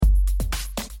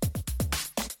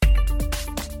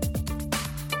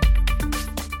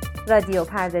رادیو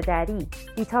پرده دری،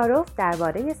 بی‌تعارف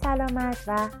درباره سلامت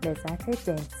و لذت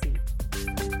جنسی.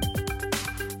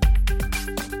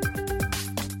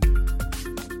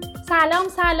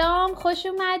 سلام، خوش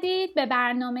اومدید به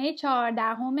برنامه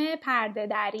 14 پرده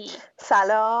دری.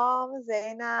 سلام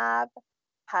زینب،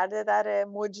 پرده در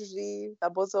مجری و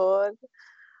بزرگ.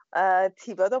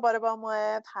 تیبا دوباره با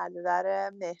ما، پرده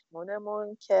در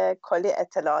مهمونمون که کلی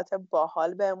اطلاعات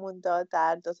باحال بهمون داد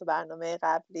در 2 برنامه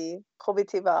قبلی. خوبی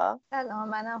تیبا؟ سلام،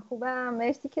 منم خوبم.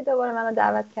 مرسی که دوباره منو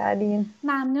دعوت کردین.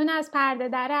 ممنون از پرده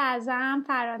در اعظم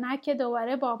فرانک که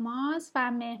دوباره با ماست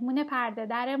و مهمون پرده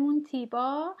درمون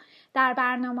تیبا. در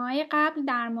برنامه‌های قبل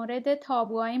در مورد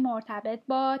تابوهای مرتبط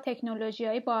با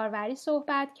تکنولوژی‌های باروری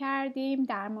صحبت کردیم،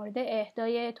 در مورد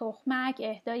اهدای تخمک،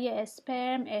 اهدای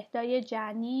اسپرم، اهدای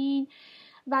جنین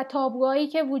و تابوهایی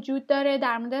که وجود داره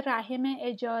در مورد رحم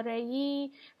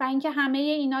اجاره‌ای و اینکه همه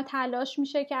اینا تلاش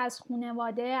میشه که از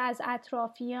خانواده، از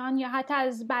اطرافیان یا حتی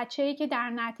از بچه‌ای که در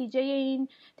نتیجه این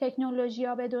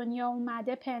تکنولوژی‌ها به دنیا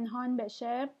اومده پنهان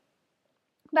بشه.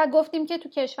 و گفتیم که تو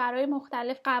کشورهای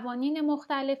مختلف قوانین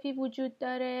مختلفی وجود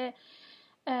داره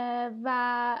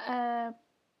و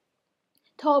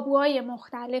تابوهای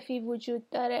مختلفی وجود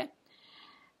داره.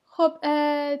 خب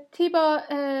تیبا،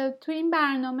 تو این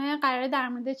برنامه قراره در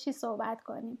مورد چی صحبت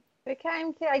کنیم؟ فکر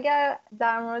کنیم که اگر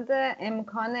در مورد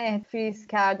امکان فریز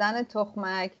کردن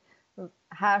تخمک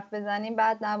حرف بزنیم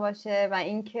بد نباشه و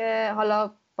اینکه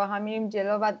حالا با هم میریم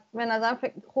جلو و به نظرم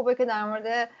خوبه که در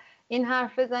مورد این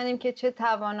حرف بزنیم که چه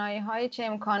توانایی‌هایی، چه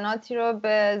امکاناتی رو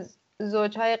به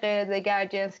زوج‌های غیر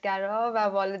دگرجنسگرا و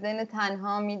والدین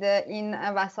تنها میده این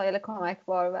وسایل کمک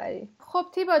باروری. خب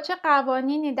تیبا، چه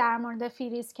قوانینی در مورد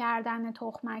فریز کردن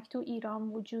تخمک تو ایران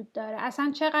وجود داره؟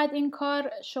 اصلا چقدر این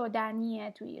کار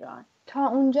شدنیه تو ایران؟ تا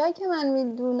اونجایی که من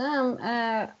میدونم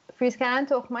فریز کردن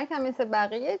تخمک هم مثل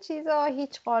بقیه چیزا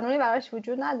هیچ قانونی براش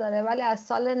وجود نداره، ولی از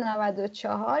سال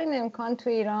 94 این امکان تو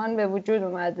ایران به وجود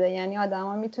اومده. یعنی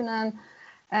آدما میتونن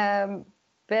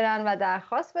برن و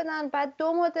درخواست بدن. بعد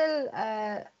 2 مدل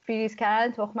فریز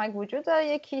کردن تخمک وجود داره.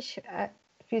 یکیش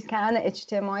فریز کردن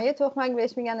اجتماعی تخمک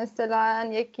بهش میگن اصطلاحاً،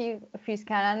 یکی فریز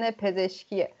کردن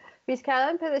پزشکیه. فریز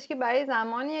کردن پزشکی برای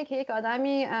زمانیه که یک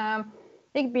آدمی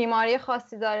یک بیماری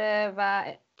خاصی داره و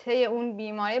طی اون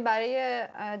بیماری برای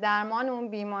درمان اون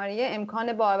بیماری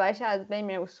امکان باروریش از بین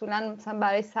میره. اصولاً مثلا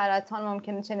برای سرطان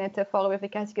ممکنه چنین اتفاقی بیفته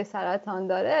کسی که سرطان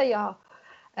داره یا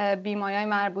بیماری‌های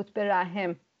مربوط به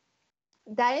رحم.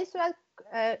 در این صورت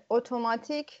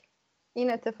اتوماتیک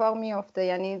این اتفاق میفته،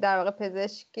 یعنی در واقع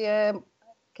پزشک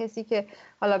کسی که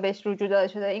حالا بهش رجوع داده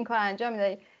شده این کار انجام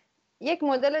میده. یک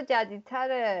مدل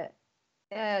جدیدتر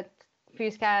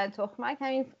فریز کردن تخمک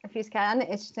همین فریز کردن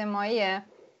اجتماعیه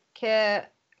که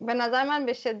به نظر من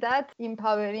به شدت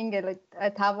ایمپاورینگ،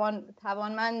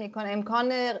 توانمند میکنه،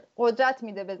 امکان قدرت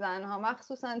میده به زنها،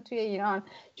 مخصوصا توی ایران،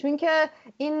 چون که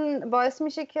این باعث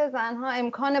میشه که زنها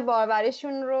امکان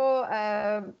باروریشون رو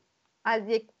از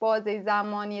یک بازه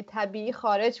زمانی طبیعی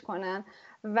خارج کنن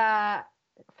و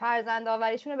فرزند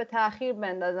آوریشون رو به تأخیر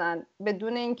بندازن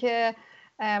بدون اینکه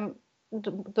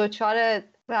دچار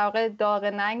در واقع داغ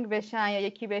ننگ بشن یا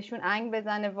یکی بهشون انگ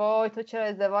بزنه وای تو چرا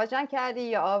ازدواج نکردی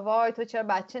یا وای تو چرا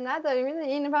بچه نداری. میدونی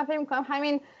این من فکر می‌کنم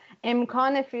همین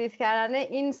امکان فریز کردن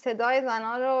این صدای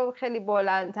زنها رو خیلی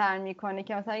بلندتر میکنه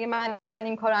که مثلا اگه من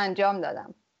این کارو انجام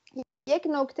دادم. یک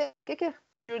نکته که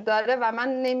وجود داره و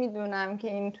من نمیدونم که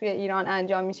این توی ایران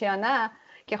انجام میشه یا نه،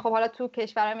 که خب حالا تو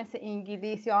کشورها مثل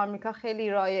انگلیس یا آمریکا خیلی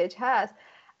رایج هست،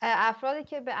 افرادی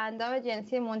که به اندام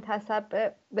جنسی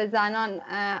منتسب به زنان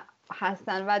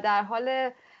هستن و در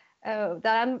حال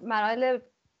دارن مراحل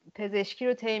پزشکی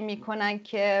رو طی میکنن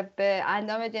که به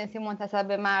اندام جنسی منتسب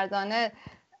به مردانه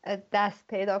دست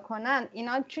پیدا کنن،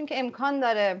 اینا چون که امکان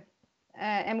داره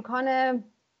امکان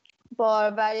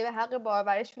باروری و حق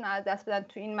باروریشون از دست بدن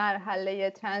تو این مرحله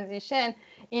ترانزیشن،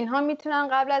 اینها میتونن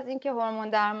قبل از اینکه هورمون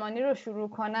درمانی رو شروع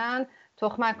کنن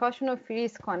تخمکاشون رو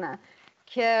فریز کنن،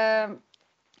 که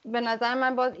به نظر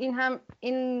من باز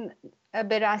این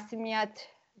به رسمیت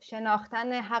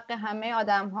شناختن حق همه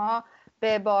آدم ها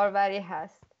به باروری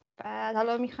هست. بعد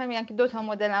حالا میخوام بگم که 2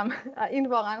 مدلم این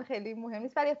واقعا خیلی مهم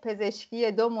نیست، ولی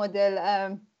پزشکی 2 مدل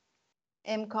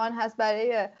امکان هست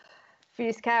برای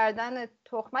فریز کردن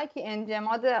تخمک.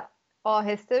 انجماد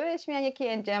آهسته بهش میگن، یکی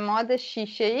انجماد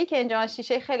شیشه‌ای که انجماد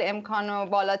شیشه‌ای خیلی امکانو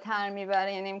بالاتر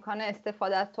میبره، یعنی امکان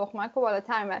استفاده از تخمک رو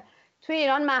بالاتر میبره. توی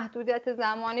ایران محدودیت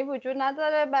زمانی وجود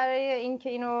نداره برای اینکه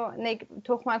اینو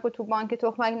تخمک رو تو بانک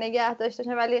تخمک نگه داشته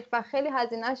باشه، ولی خیلی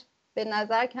هزینه‌اش به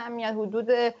نظر کم میاد،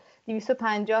 حدود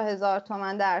 250,000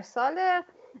 تومان در ساله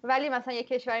ولی مثلا یک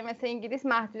کشوری مثل انگلیس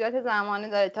محدودیت زمانی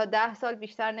داره، تا 10 سال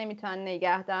بیشتر نمیتونن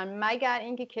نگه دارن، مگر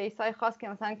اینکه کیسای خاص که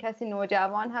مثلا کسی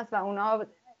نوجوان هست و اونا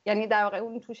یعنی در واقع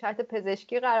اون تو شرط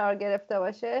پزشکی قرار گرفته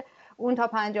باشه، اون تا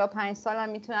 55 سال هم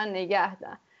میتونن نگه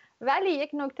دارن. ولی یک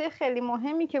نکته خیلی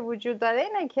مهمی که وجود داره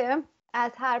اینه که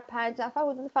از هر 5 نفر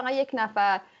حدود فقط 1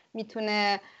 نفر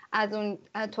میتونه از اون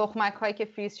تخمک هایی که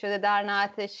فریز شده در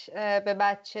نهایتش به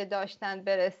بچه داشتن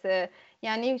برسه.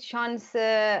 یعنی شانس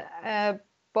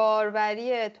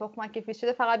باروری تخمک فریز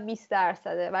شده فقط 20%.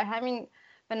 و همین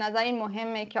به نظر این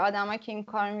مهمه که آدمایی که این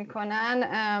کار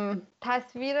میکنن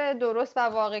تصویر درست و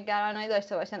واقع گرانایی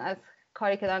داشته باشن از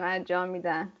کاری که دارن انجام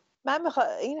میدن.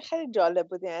 این خیلی جالب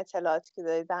بود این اطلاعاتی که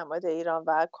دارید در مورد ایران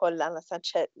و کلا اصلا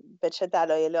به چه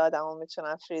دلایلی آدما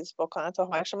میتونن فریز بکنن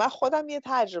تخمکشون. من خودم یه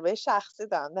تجربه شخصی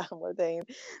دارم در مورد این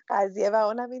قضیه و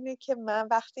اونم اینه که من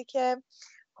وقتی که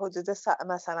حدود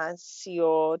مثلا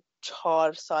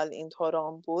 34 سال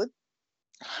اینطورام بود،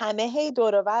 همه هی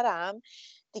دور و برم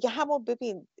دیگه همون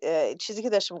ببین چیزی که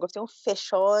داشتم میگفتیم، اون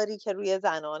فشاری که روی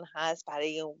زنان هست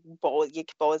برای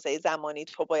یک بازه زمانی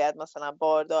تو باید مثلا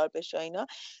باردار بشه اینا،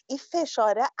 این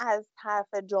فشاره از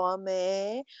طرف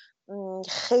جامعه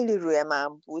خیلی روی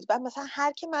من بود. و مثلا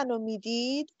هر کی منو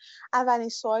میدید اولین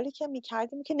سوالی که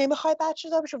میکردیم که نمیخوای بچه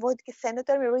دار بشه، وای دیگه سنت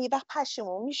داره میره، یه وقت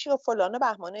پشیمون میشی و فلان و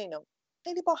بهمان اینا.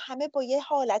 خیلی با همه با یه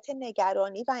حالت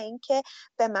نگرانی و اینکه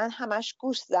به من همش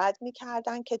گوش زد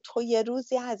میکردن که تو یه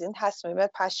روزی از این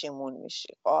تصمیمت پشیمون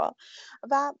میشی.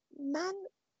 و من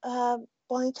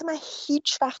با اینکه من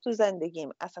هیچ وقت تو زندگیم،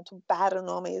 اصلا تو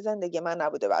برنامه زندگی من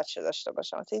نبوده بچه داشته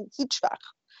باشم، اصلا هیچ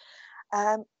وقت،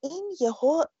 این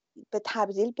یهو به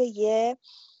تبدیل به یه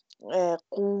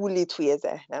قولی توی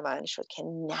ذهن من شد که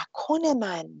نکنه.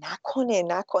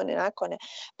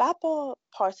 بعد با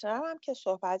پارتنرم هم که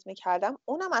صحبت میکردم،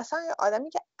 اونم اصلا یه آدمی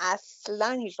که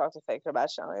اصلا هیچ وقت فکر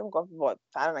بچه نمیم، میگفت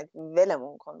فرانک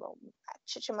ولمون کن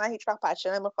چی من هیچ وقت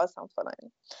بچه نمیخواستم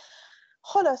فلان.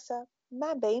 خلاصه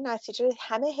من به این نتیجه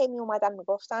همه هی می اومدن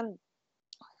میگفتن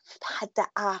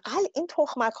حداقل این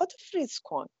تخمکاتو فریز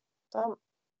کن.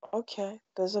 اوکی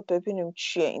بذار ببینیم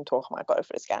چیه این تخمک رو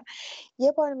فریز کردن.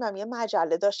 یه بار من یه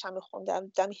مجله داشتم میخوندم،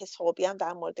 دیدم حسابی هم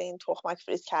در مورد این تخمک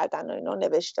فریز کردن و اینا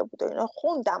نوشته بود و اینا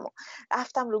خوندم و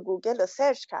رفتم رو گوگل و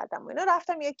سرچ کردم و اینا،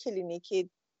 رفتم یه کلینیکی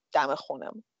دم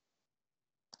خونم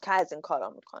که از این کارا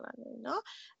میکنن و اینا،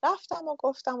 رفتم و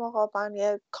گفتم آقا من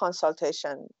یه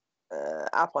کانسالتیشن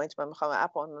اپاینتمنت میخوام،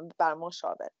 اپاینتمنت بر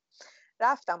مشاوره.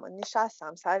 رفتم و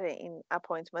نشستم سر این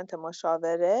اپاینتمنت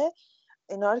مشاوره.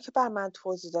 اینا رو که بر من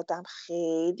توضیح دادم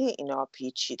خیلی اینا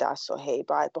پیچیده است و هی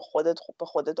باید به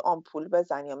خودت آمپول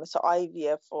بزنی یا مثل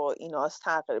IVF و ایناست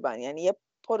تقریبا. یعنی یه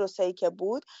پروسه‌ای که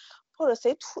بود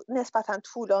پروسه نسبتا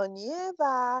طولانیه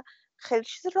و خیلی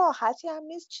چیز راحتی هم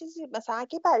نیست. چیزی مثلا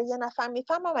اگه برای یه نفر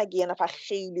میفهمم، اگه یه نفر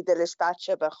خیلی دلش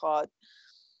بچه بخواد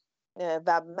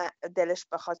و دلش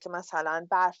بخواد که مثلا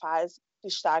برفرض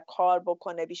بیشتر کار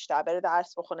بکنه، بیشتر بره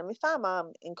درس بخونه،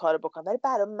 میفهمم این کارو بکنم. ولی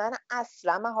برای من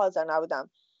اصلا من حاضر نبودم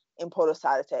این پروسه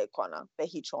رو طی کنم به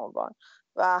هیچ عنوان.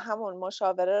 و همون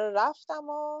مشاوره رو رفتم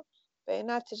و به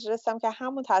این نتیجه رسیدم که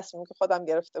همون تصمیمی که خودم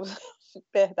گرفته بودم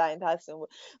بهترین تصمیم بود.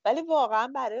 ولی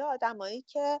واقعا برای آدمایی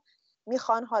که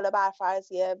میخوان حالا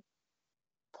برفرض یه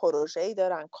پروژه‌ای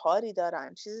دارن، کاری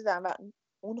دارن، چیزی دارن و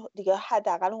اون دیگه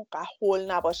حداقل اون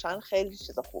قهول نباشن، خیلی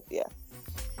چیز خوبیه.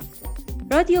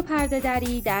 رادیو پرده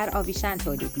دری در آویشن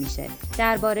تولید میشه.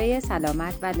 درباره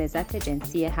سلامت و لذت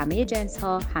جنسی همه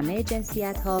جنس‌ها، همه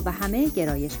جنسیت‌ها و همه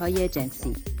گرایش‌های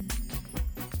جنسی.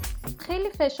 خیلی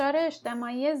فشار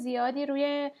اجتماعی زیادی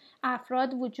روی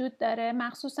افراد وجود داره،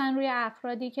 مخصوصا روی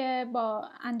افرادی که با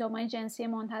اندام‌های جنسی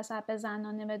منتسب به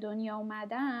زنانه به دنیا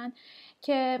اومدن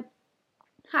که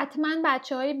حتما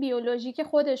بچه‌های بیولوژیک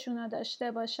خودشونو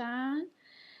داشته باشن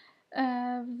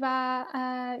و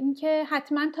اینکه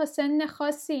حتما تا سن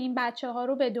خاصی این بچه‌ها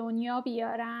رو به دنیا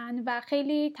بیارن و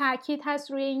خیلی تاکید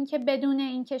هست روی اینکه بدون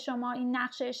اینکه شما این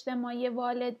نقش اجتماعی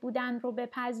والد بودن رو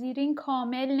بپذیرین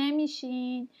کامل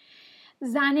نمیشین،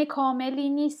 زن کاملی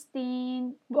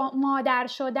نیستین. مادر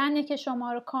شدنه که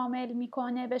شما رو کامل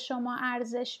میکنه، به شما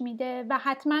ارزش میده و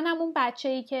حتما همون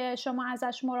بچه‌ای که شما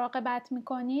ازش مراقبت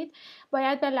میکنید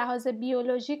باید به لحاظ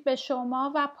بیولوژیک به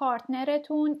شما و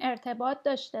پارتنرتون ارتباط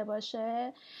داشته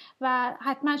باشه و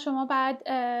حتما شما باید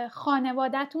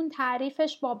خانواده‌تون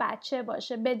تعریفش با بچه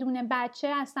باشه. بدون بچه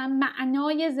اصلا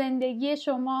معنای زندگی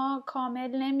شما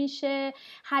کامل نمیشه.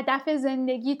 هدف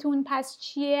زندگیتون پس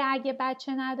چیه اگه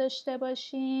بچه نداشته باشین؟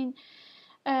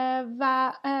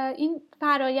 و این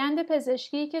فرایند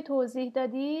پزشکی که توضیح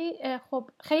دادی خب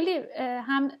خیلی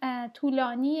هم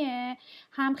طولانیه،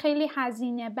 هم خیلی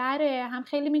هزینه بره، هم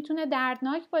خیلی میتونه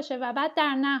دردناک باشه و بعد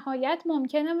در نهایت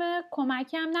ممکنه به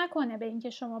کمکی هم نکنه به اینکه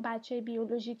شما بچه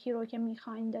بیولوژیکی رو که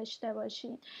میخواین داشته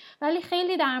باشین. ولی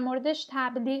خیلی در موردش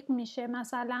تبلیغ میشه،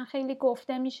 مثلا خیلی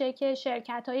گفته میشه که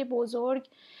شرکت‌های بزرگ،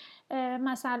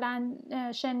 مثلا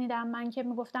شنیدم من که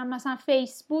میگفتم مثلا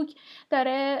فیسبوک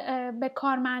داره به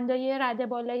کارمندای رده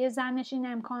بالای زنش این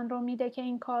امکان رو میده که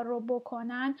این کار رو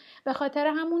بکنن، به خاطر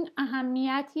همون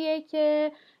اهمیتیه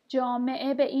که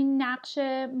جامعه به این نقش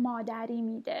مادری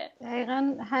میده.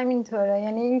 دقیقا همینطوره.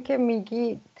 یعنی این که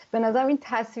میگی به نظرم این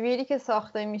تصویری که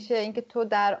ساخته میشه، این که تو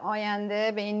در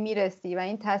آینده به این میرسی و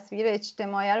این تصویر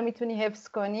اجتماعی رو میتونی حفظ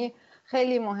کنی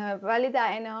خیلی مهمه. ولی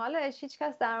در این حالش هیچ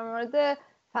کس در مورد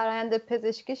فرآیند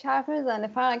پزشکیش حرف میزنه.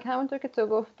 فرق همونطور که تو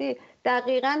گفتی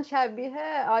دقیقاً شبیه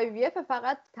IVF،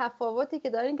 فقط تفاوتی که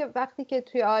داریم که وقتی که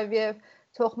توی IVF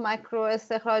تخمک رو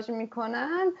استخراج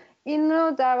میکنن، این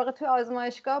رو در واقع توی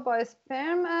آزمایشگاه با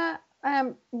اسپرم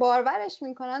بارورش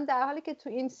میکنن، در حالی که تو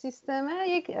این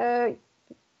سیستمه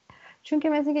چون که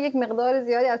مثل که یک مقدار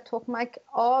زیادی از تخمک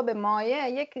آب مایع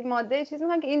یک ماده چیزی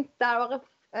میکنن که این در واقع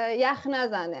یخ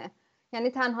نزنه.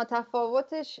 یعنی تنها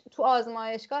تفاوتش تو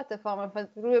آزمایشگاه اتفاق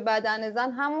میفته. روی بدن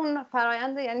زن همون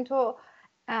فراینده، یعنی تو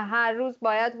هر روز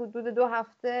باید حدود 2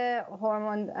 هفته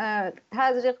هورمون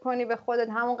تزریق کنی به خودت،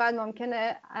 همونقدر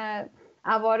ممکنه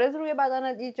عوارض روی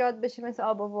بدنت ایجاد بشه، مثل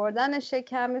آب آوردن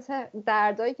شکم، مثل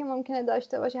دردایی که ممکنه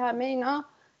داشته باشه. همه اینا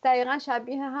دقیقا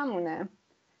شبیه همونه.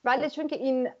 ولی چون که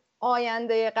این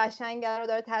آینده قشنگ رو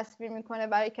داره تصویر میکنه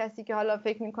برای کسی که حالا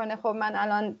فکر میکنه خب من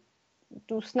الان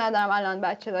دوست ندارم الان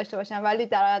بچه داشته باشم، ولی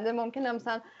در آینده ممکنه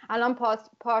مثلا الان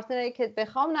پارتنری که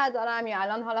بخوام ندارم، یا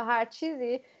الان حالا هر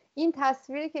چیزی، این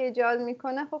تصویری که ایجاد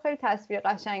میکنه خب خیلی تصویر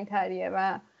قشنگ تریه.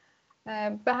 و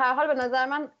به هر حال به نظر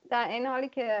من در این حالی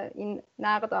که این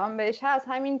نقد عام بهش هست،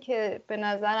 همین که به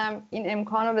نظرم این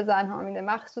امکان رو به زنها میده،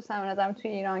 مخصوصا به نظرم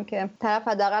توی ایران که طرف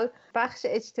حداقل بخش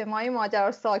اجتماعی ماجرا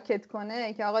رو ساکت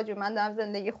کنه که آقا جو من دارم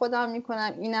زندگی خودم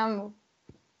میکنم، اینم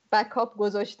بکاپ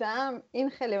گذاشتم، این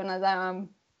خیلی به نظرم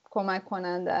کمک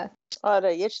کننده است.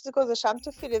 آره یه چیزی گذاشتم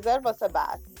تو فریزر واسه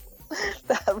بعد.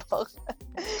 در واقع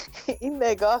این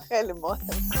نگاه خیلی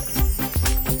مهمه.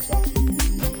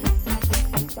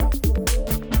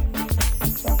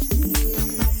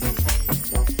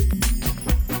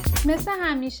 مثل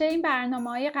همیشه این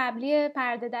برنامه‌های قبلی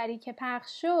پرده دری که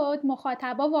پخش شد،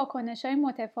 مخاطبا واکنش‌های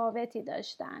متفاوتی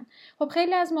داشتن. خب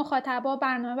خیلی از مخاطبا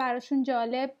برنامه براشون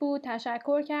جالب بود،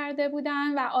 تشکر کرده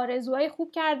بودن و آرزوهای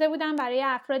خوب کرده بودن برای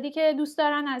افرادی که دوست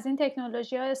دارن از این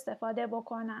تکنولوژی‌ها استفاده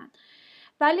بکنن.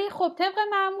 ولی خب طبق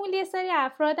معمول یه سری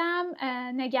افرادم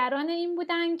نگران این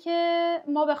بودن که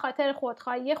ما به خاطر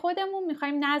خودخواهی خودمون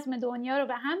میخوایم نظم دنیا رو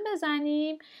به هم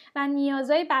بزنیم و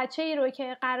نیازهای بچه‌ای رو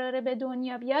که قراره به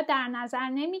دنیا بیاد در نظر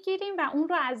نمیگیریم و اون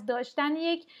رو از داشتن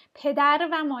یک پدر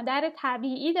و مادر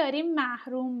طبیعی داریم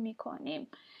محروم میکنیم.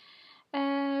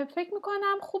 فکر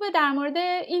میکنم خوبه در مورد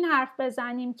این حرف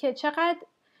بزنیم که چقدر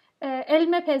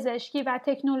علم پزشکی و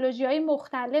تکنولوژی‌های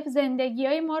مختلف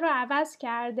زندگی‌های ما رو عوض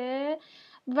کرده،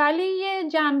 ولی یه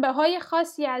جنبه‌های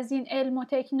خاصی از این علم و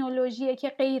تکنولوژی که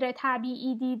غیر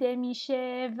طبیعی دیده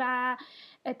میشه و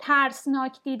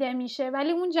ترسناک دیده میشه،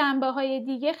 ولی اون جنبه‌های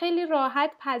دیگه خیلی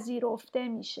راحت پذیرفته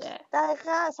میشه.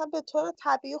 دقیقا اصلا به طور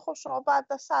طبیعی خب شما باید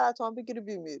سرطان بگیری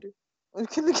بیمیری، اون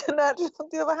که دیگه نرسون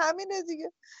دیگه و همینه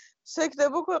دیگه. سکته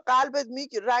بکن قلبت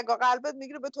میگیره، رگا قلبت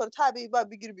میگیره، به طور طبیعی باید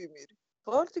بگیری بیمیری.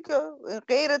 وقتی که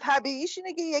غیر طبیعیش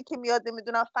اینه که یکی میاد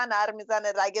نمیدونم فنر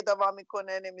میزنه، رگ دوا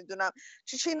میکنه، نمیدونم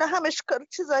چی، اینا همش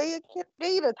چیزاییه که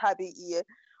غیر طبیعیه.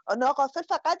 ناقافل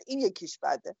فقط این یکیش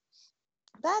بده.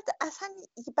 بعد اصلا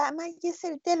من یه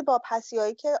سری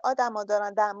دلواپسیایی که آدما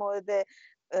دارن در مورد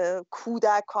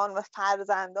کودکان و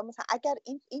فرزندان، مثلا اگر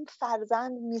این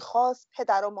فرزند میخواست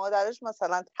پدر و مادرش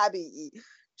مثلا طبیعی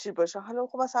چی باشه، حالا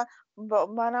خب مثلا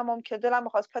منم ممکن دلم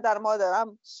میخواست پدر و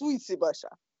مادرم سوئیسی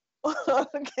باشم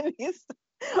که نیست.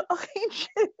 آخه این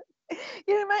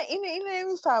یعنی من اینو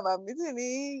نمیفهمم،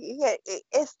 میدونی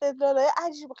استدلالای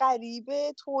عجیب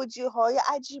غریبه، توجیه‌های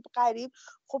عجیب غریب.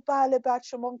 خب بله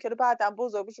بچه ممکنه بعدم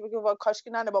بزرگ بشه بگه کاشکی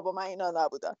ننه بابا من اینا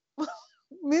نبودم.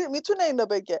 میتونه اینو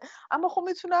بگه، اما خب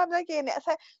میتونه هم نگه. یعنی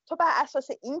اصلا تو بر اساس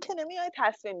این که نمیای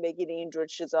تصمیم بگیری اینجور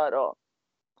چیزا رو.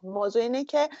 موضوع اینه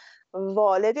که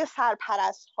والد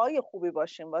سرپرست های خوبی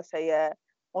باشیم واسه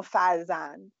اون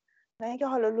فرزند، نه اینکه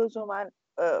حالا لزوما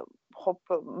خب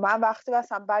من وقتی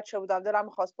مثلا بچه بودم دلم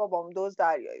می‌خواست بابام دزد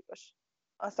دریایی باشه،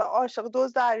 اصلا عاشق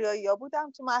دزد دریایی ها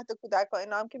بودم تو مهد کودک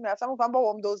اینا هم که میرفتم گفتم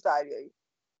بابام دزد دریایی،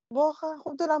 واقعا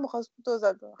خب دلم می‌خواست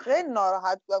دزد، خیلی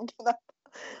ناراحت بودم که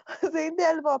از این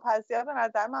دلواپسی ها به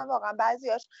نظر من واقعا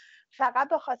بعضیاش فقط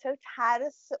به خاطر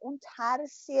اون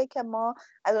ترسیه که ما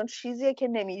از اون چیزیه که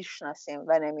نمیشناسیم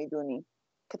و نمیدونیم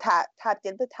که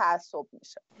تبدیل به تعصب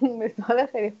میشه. مثال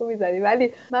خیلی خوبی زدی،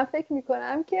 ولی من فکر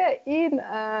میکنم که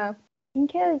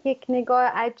اینکه یک نگاه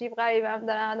عجیب غریب هم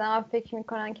دارن آدم فکر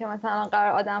میکنن که مثلا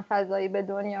قرار آدم فضایی به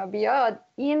دنیا بیاد،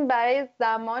 این برای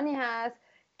زمانی هست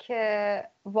که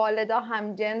والدا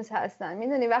همجنس هستن.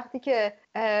 میدونی وقتی که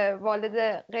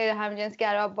والد غیر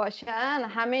همجنسگرا باشن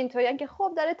همه اینطوریان که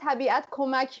خب داره طبیعت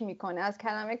کمک میکنه، از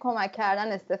کلمه کمک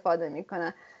کردن استفاده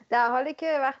میکنن، در حالی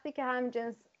که وقتی که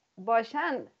همجنس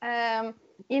باشن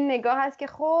این نگاه هست که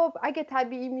خب اگه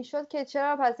طبیعی میشد که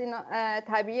چرا پس این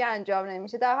طبیعی انجام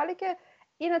نمیشه، در حالی که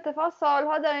این اتفاق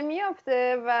سالها داره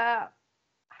میفته و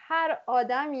هر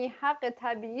آدمی حق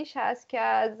طبیعیش هست که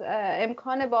از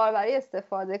امکان باروری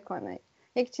استفاده کنه.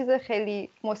 یک چیز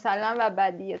خیلی مسلم و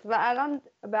بدیهی است و الان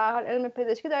به هر حال علم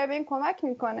پزشکی داره به این کمک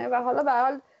میکنه و حالا به هر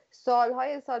حال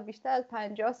سال بیشتر از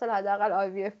 50 سال حداقل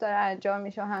IVF داره انجام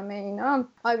میشه، همه اینا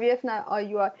IVF نه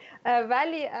IUI.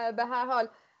 ولی به هر حال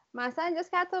مثلا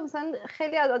اینجاست که حتی مثلا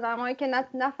خیلی از آدمایی که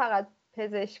نه فقط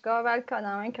پزشکا بلکه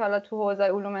آدمایی که حالا تو حوزه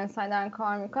علوم انسانی دارن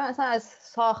کار میکنن اصلا از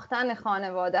ساختن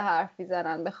خانواده حرف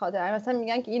میزنن، به خاطر مثلا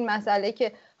میگن که این مسئله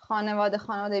که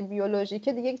خانواده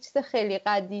بیولوژیکه دیگه یک چیز خیلی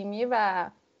قدیمی و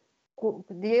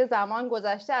دیگه زمان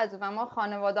گذشته از و ما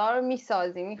خانواده ها رو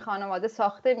میسازیم، این خانواده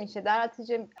ساخته میشه در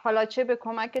نتیجه حالا چه به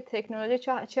کمک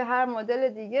تکنولوژی چه هر مدل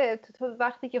دیگه. تو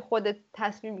وقتی که خودت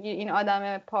تصمیم میگیری این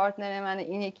آدم پارتنر منه،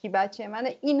 این یکی بچه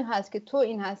منه، این هست که تو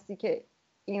این هستی که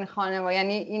این خانواده،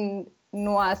 یعنی این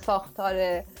نوع از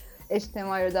ساختار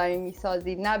اجتماعی رو داری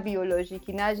میسازی، نه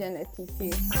بیولوژیکی نه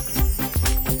ژنتیکی.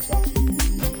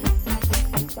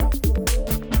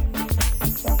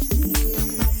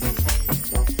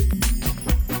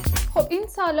 این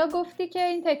سالا گفتی که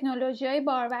این تکنولوژی‌های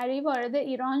باروری وارد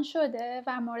ایران شده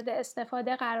و مورد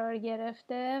استفاده قرار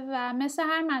گرفته و مثل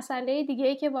هر مسئله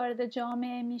دیگه‌ای که وارد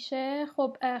جامعه میشه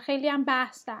خب خیلی هم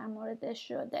بحث در موردش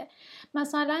شده.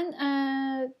 مثلا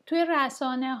توی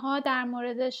رسانه‌ها در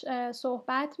موردش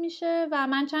صحبت میشه و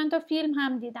من چند تا فیلم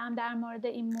هم دیدم در مورد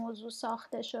این موضوع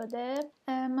ساخته شده.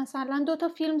 مثلا 2 تا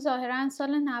فیلم ظاهراً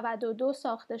سال 92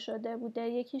 ساخته شده بوده،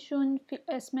 یکیشون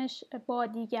اسمش با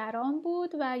دیگران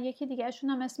بود و یکی دیگرشون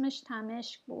هم اسمش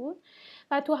تمشک بود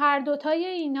و تو هر دوتای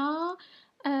اینا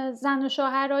زن و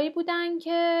شوهرایی بودن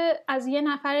که از یه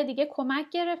نفر دیگه کمک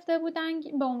گرفته بودن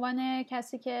به عنوان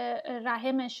کسی که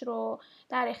رحمش رو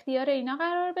در اختیار اینا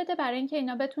قرار بده برای اینکه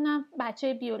اینا بتونن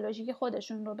بچه بیولوژیک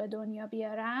خودشون رو به دنیا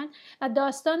بیارن و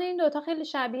داستان این دوتا خیلی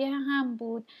شبیه هم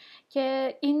بود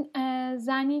که این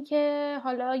زنی که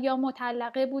حالا یا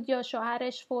مطلقه بود یا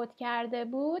شوهرش فوت کرده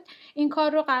بود این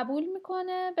کار رو قبول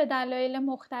میکنه به دلایل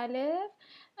مختلف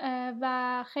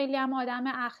و خیلی هم آدم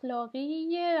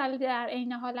اخلاقیه ولی در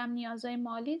عین حال هم نیازهای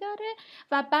مالی داره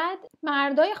و بعد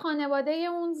مردای خانواده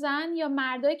اون زن یا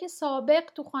مردایی که سابق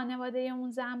تو خانواده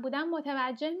اون زن بودن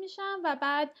متوجه میشن و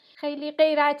بعد خیلی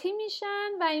غیرتی میشن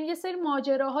و این یه سری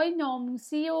ماجراهای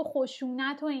ناموسی و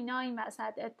خشونت و اینا این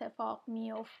وسط اتفاق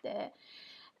میفته.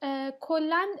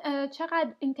 کلاً چقدر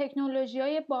این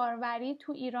تکنولوژی‌های باروری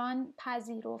تو ایران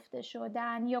پذیرفته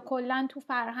شدن یا کلاً تو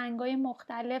فرهنگ‌های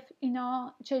مختلف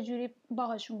اینا چجوری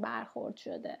باهاشون برخورد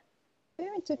شده؟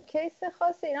 ببین تو کیس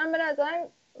خاص ایران به نظرم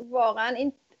واقعاً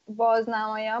این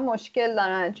بازنمایی‌ها مشکل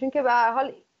دارن، چون که به هر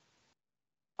حال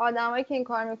آدمایی که این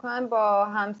کار میکنن با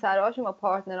همسراشون با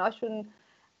پارتنراشون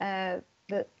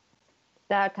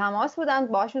در تماس بودن،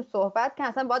 باهاشون صحبت کردن،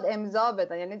 اصلا باید امضا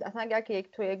بدن. یعنی اصلا اگر که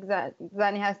یک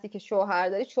زنی هستی که شوهر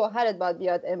داری، شوهرت باید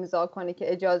بیاد امضا کنه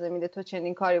که اجازه میده تو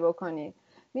چنین کاری بکنی،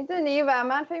 میدونی. و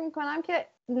من فکر میکنم که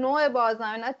نوع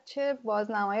بازنمایی، چه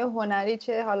بازنمایی هنری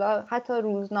چه حالا حتی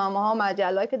روزنامه ها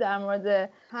مجله‌ای که در مورد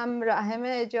هم رحم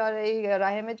اجاره‌ای یا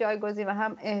رحم جایگزین و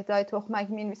هم اهدای تخمک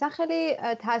می‌نویسن، خیلی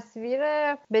تصویر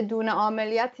بدون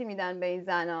عملیاتی میدن به این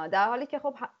زنا، در حالی که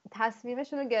خب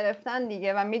تصمیمشون رو گرفتن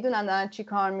دیگه و میدونن دارن چی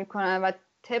کار میکنن و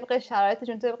طبق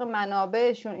شرایطشون طبق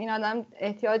منابعشون این آدم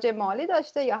احتیاج مالی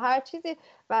داشته یا هر چیزی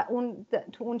و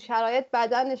تو اون شرایط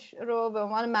بدنش رو به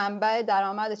عنوان منبع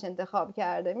درآمدش انتخاب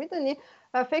کرده، میدونی.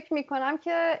 و فکر میکنم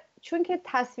که چون که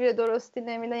تصویر درستی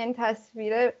نمیده، یعنی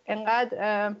تصویر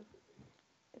انقدر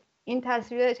این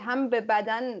تصویر هم به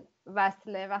بدن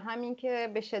وصله و همین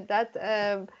که به شدت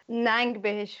ننگ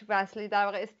بهش وصلی، در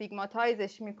واقع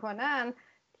استیگماتایزش میکنن،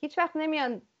 هیچ وقت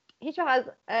نمیان، هیچ وقت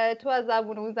تو از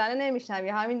زبون اون زنه نمیشنوی.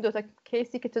 همین دوتا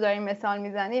کیسی که تو داری مثال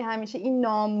میزنی همیشه این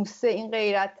ناموسه، این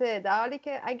غیرته، در حالی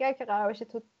که اگر که قرار باشه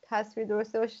تو تصویر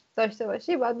درست داشته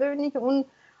باشی باید ببینی که اون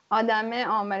آدمه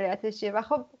عاملیتش چیه. و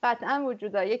خب قطعا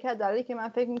وجود داره. یکی از دلایلی که من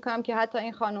فکر میکنم که حتی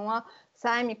این خانوما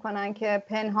سعی میکنن که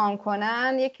پنهان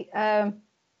کنن، یک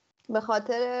به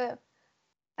خاطر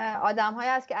آدم‌هایی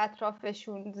هست که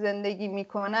اطرافشون زندگی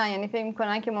میکنن، یعنی فکر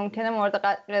میکنن که ممکنه مورد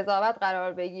قضاوت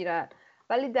قرار بگیرن،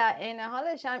 ولی در عین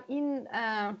حالش هم این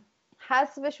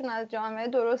حذفشون از جامعه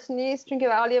درست نیست، چون که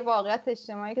به حال یه واقعیت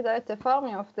اجتماعی که داره اتفاق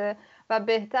میفته و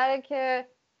بهتره که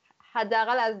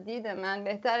حداقل از دید من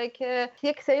بهتره که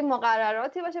یک سری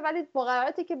مقرراتی باشه، ولی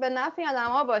مقرراتی که به نفع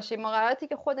آدم‌ها باشه، مقرراتی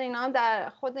که خود اینا هم در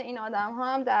خود این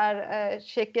آدم‌ها هم در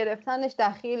شکل گرفتنش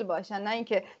دخیل باشن، نه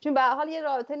اینکه چون به هر حال یه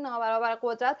رابطه نابرابر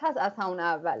قدرت هست از همون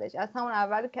اولش. از همون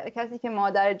اول کسی که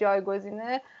مادر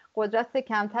جایگزینه قدرت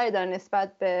کمتری داره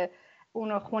نسبت به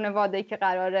اون خانواده‌ای که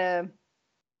قراره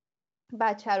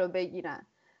بچه رو بگیرن.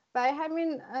 برای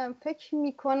همین فکر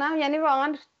میکنم یعنی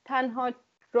واقعا تنها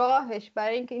راهش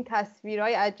برای اینکه این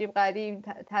تصویرهای عجیب غریب،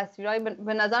 تصویرهای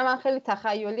به نظر من خیلی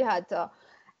تخیلی، حتی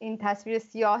این تصویر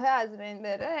سیاهه از بین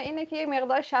بره، اینه که یه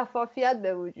مقدار شفافیت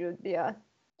به وجود بیاد.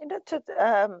 اینو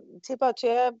تیبا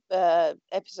توی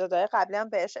اپیزودهای قبلی هم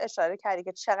بهش اشاره کردی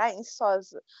که چقدر این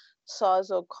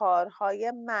ساز و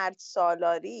کارهای مرد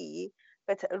سالاری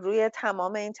روی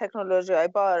تمام این تکنولوژی‌های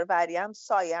باروری هم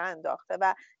سایه انداخته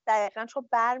و دقیقاً چون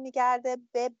برمیگرده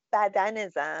به بدن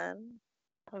زن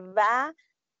و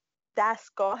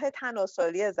دستگاه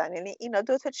تناسلی زن. یعنی اینا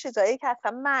دو تا چیزایی که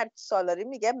اصلا مرد سالاری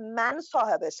میگه من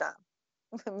صاحبشم.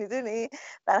 میدونی؟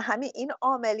 برای همین این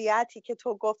عملیاتی که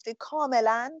تو گفتی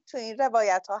کاملا تو این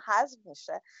روایت ها حذف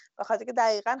میشه، به خاطر که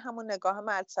دقیقاً همون نگاه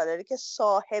مرد سالاری که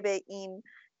صاحب این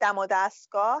دم و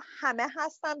دستگاه همه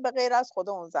هستن به غیر از خود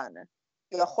اون زنه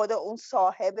یا خود اون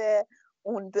صاحب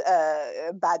اون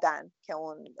بدن که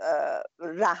اون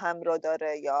رحم رو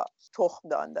داره یا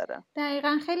تخمدان داره.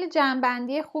 دقیقاً خیلی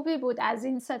جنبندی خوبی بود از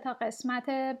این 3 قسمت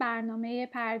برنامه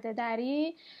پرده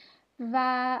دری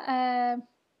و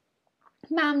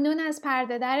ممنون از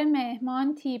پرده در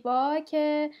مهمان تیبا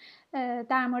که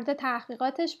در مورد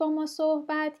تحقیقاتش با ما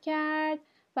صحبت کرد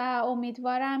و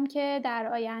امیدوارم که در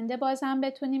آینده بازم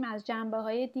بتونیم از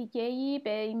جنبه‌های دیگه‌ای به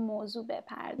این موضوع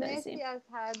بپردازیم. مرسی از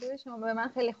هر دوی شما، به من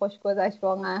خیلی خوش گذشت،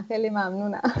 واقعا خیلی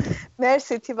ممنونم.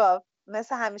 مرسی تیبا،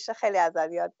 مثل همیشه خیلی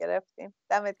ازت یاد گرفتیم.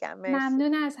 دمت گرم. مرسی.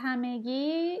 ممنون از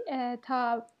همگی.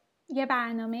 تا یه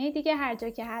برنامه دیگه هر جا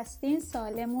که هستین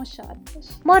سالم و شاد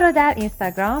باشین. ما رو در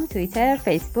اینستاگرام، توییتر،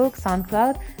 فیسبوک،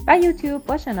 ساندکلاود و یوتیوب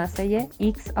با شناسه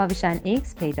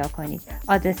x پیدا کنید.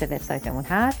 آدرس وبسایتمون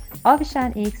هست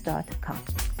avishanx.com.